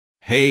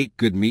Hey,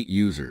 GoodMeet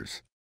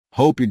users.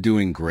 Hope you're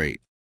doing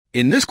great.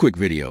 In this quick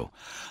video,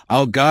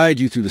 I'll guide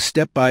you through the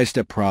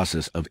step-by-step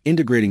process of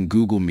integrating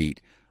GoogleMeet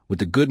with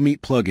the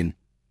GoodMeet plugin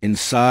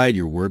inside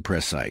your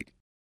WordPress site.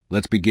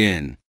 Let's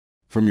begin.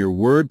 From your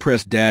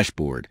WordPress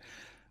dashboard,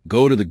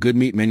 go to the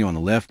GoodMeet menu on the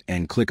left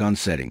and click on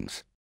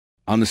Settings.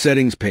 On the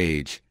Settings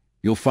page,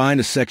 you'll find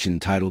a section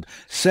titled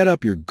Set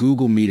up your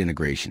GoogleMeet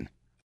integration.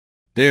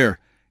 There,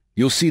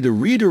 you'll see the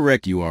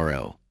redirect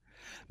URL.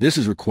 This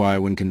is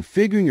required when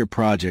configuring your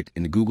project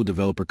in the Google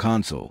Developer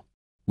Console.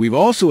 We've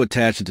also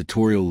attached a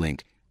tutorial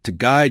link to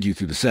guide you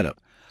through the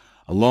setup,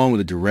 along with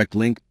a direct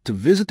link to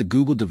visit the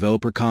Google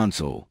Developer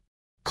Console.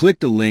 Click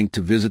the link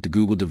to visit the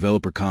Google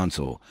Developer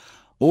Console,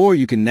 or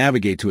you can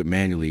navigate to it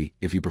manually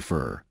if you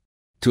prefer.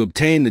 To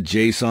obtain the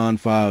JSON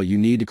file, you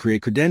need to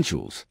create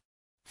credentials.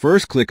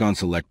 First, click on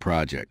Select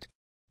Project,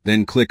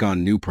 then click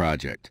on New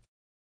Project.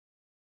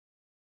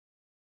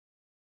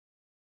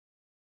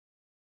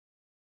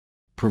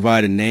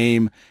 Provide a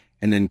name,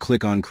 and then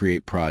click on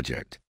Create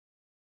Project.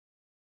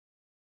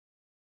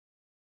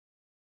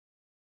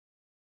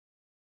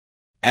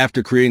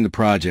 After creating the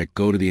project,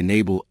 go to the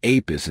Enable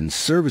APIS and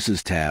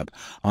Services tab.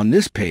 On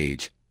this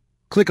page,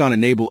 click on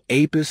Enable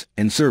APIS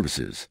and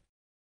Services.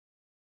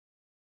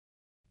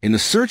 In the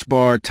search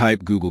bar,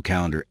 type Google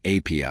Calendar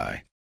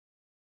API.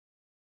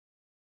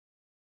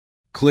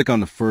 Click on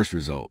the first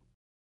result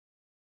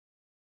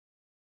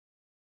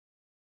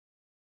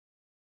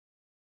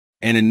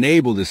and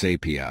enable this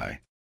API.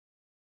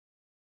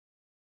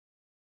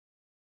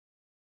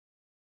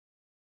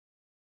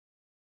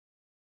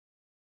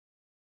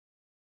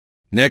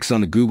 Next,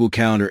 on the Google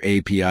Calendar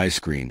API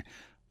screen,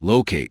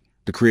 locate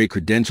the Create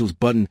Credentials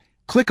button.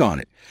 Click on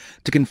it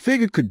to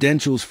configure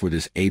credentials for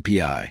this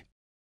API.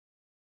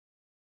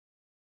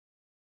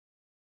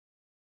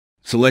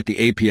 Select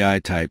the API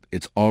type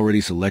it's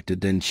already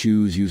selected, then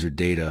choose User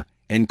Data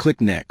and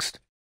click Next.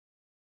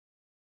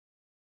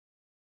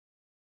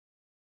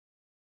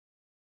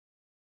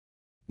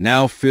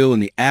 Now fill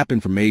in the app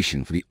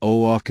information for the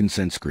OAuth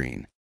consent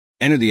screen.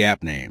 Enter the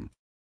app name.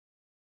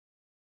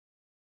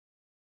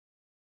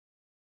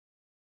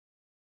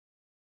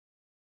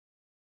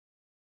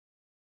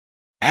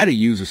 Add a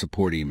user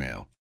support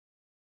email.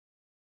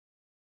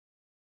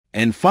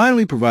 And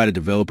finally, provide a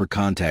developer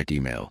contact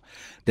email.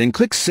 Then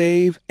click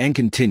Save and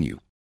Continue.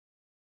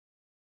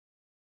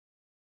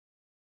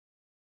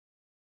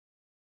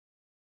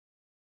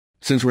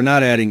 Since we're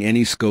not adding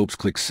any scopes,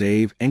 click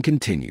Save and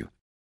Continue.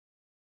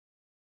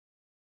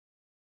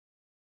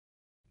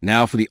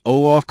 Now for the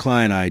OAuth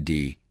client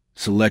ID,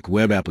 select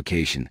Web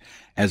Application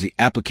as the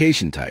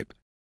application type.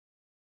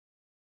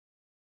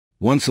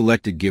 Once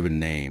selected, give it a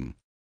name.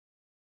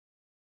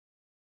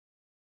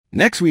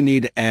 Next, we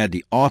need to add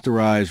the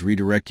authorized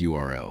redirect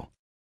URL.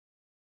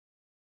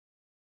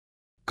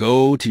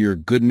 Go to your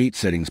GoodMeet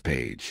settings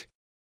page.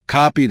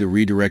 Copy the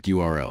redirect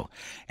URL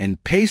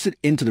and paste it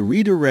into the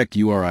redirect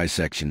URI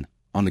section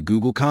on the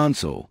Google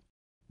console.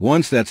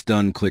 Once that's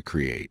done, click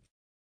Create.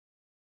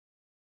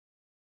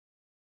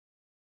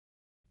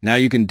 Now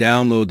you can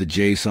download the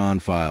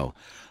JSON file.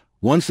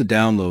 Once the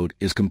download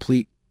is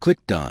complete,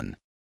 click Done.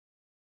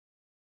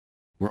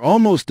 We're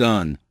almost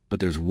done, but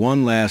there's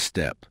one last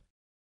step.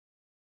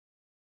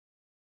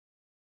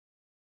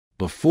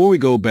 Before we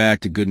go back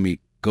to GoodMeet,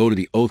 go to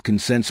the Oath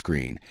Consent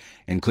screen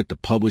and click the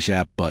Publish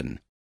App button.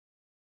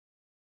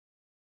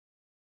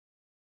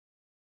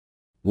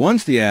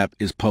 Once the app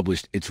is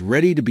published, it's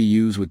ready to be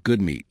used with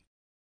GoodMeet.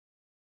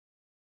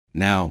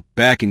 Now,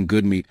 back in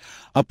GoodMeet,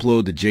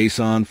 upload the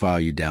JSON file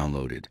you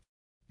downloaded.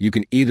 You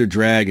can either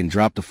drag and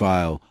drop the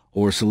file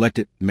or select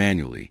it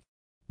manually.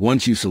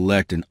 Once you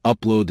select and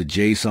upload the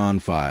JSON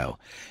file,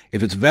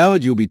 if it's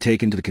valid, you'll be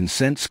taken to the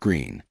consent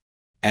screen.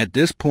 At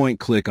this point,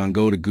 click on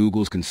Go to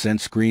Google's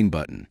Consent Screen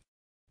button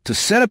to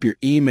set up your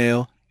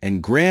email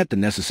and grant the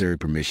necessary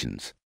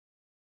permissions.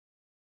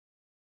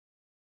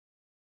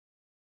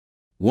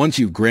 Once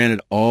you've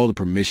granted all the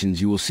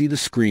permissions, you will see the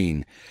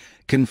screen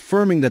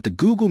confirming that the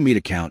GoogleMeet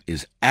account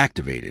is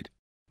activated.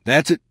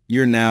 That's it.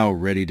 You're now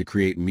ready to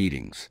create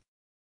meetings.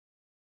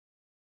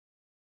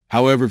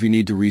 However, if you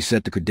need to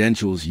reset the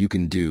credentials, you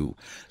can do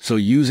so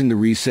using the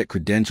Reset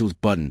Credentials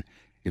button.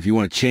 If you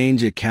want to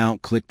change the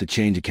account, click the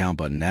Change Account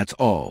button. That's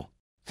all.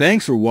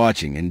 Thanks for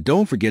watching, and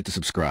don't forget to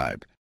subscribe.